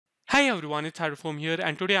Hi everyone, it's Hariform here,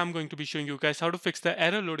 and today I'm going to be showing you guys how to fix the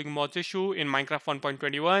error loading mods issue in Minecraft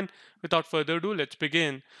 1.21. Without further ado, let's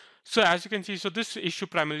begin. So as you can see, this issue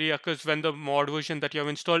primarily occurs when the mod version that you have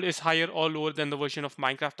installed is higher or lower than the version of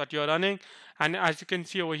Minecraft that you're running. And as you can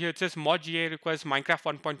see over here, it says mod GA requires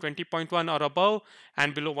Minecraft 1.20.1 or above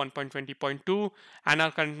and below 1.20.2, and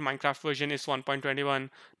our current Minecraft version is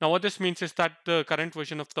 1.21. Now what this means is that the current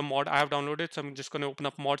version of the mod I have downloaded, so I'm just going to open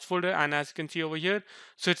up mods folder, and as you can see over here,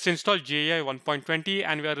 so it's installed GAI 1.20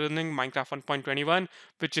 and we are running Minecraft 1.21,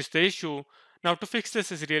 which is the issue. Now to fix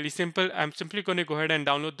this is really simple. I'm simply going to go ahead and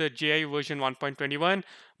download the GAI version 1.21,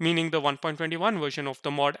 meaning the 1.21 version of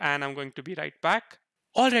the mod, and I'm going to be right back.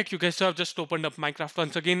 Alright you guys, so I've just opened up Minecraft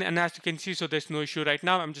once again, and as you can see, so there's no issue right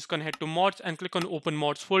now. I'm just gonna head to mods and click on open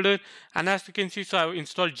mods folder, and as you can see, so I've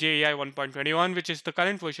installed JAI 1.21, which is the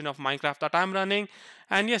current version of Minecraft that I'm running.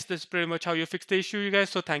 And yes, this is pretty much how you fix the issue, you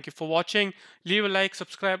guys. So thank you for watching. Leave a like,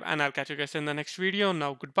 subscribe, and I'll catch you guys in the next video.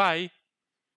 Now goodbye.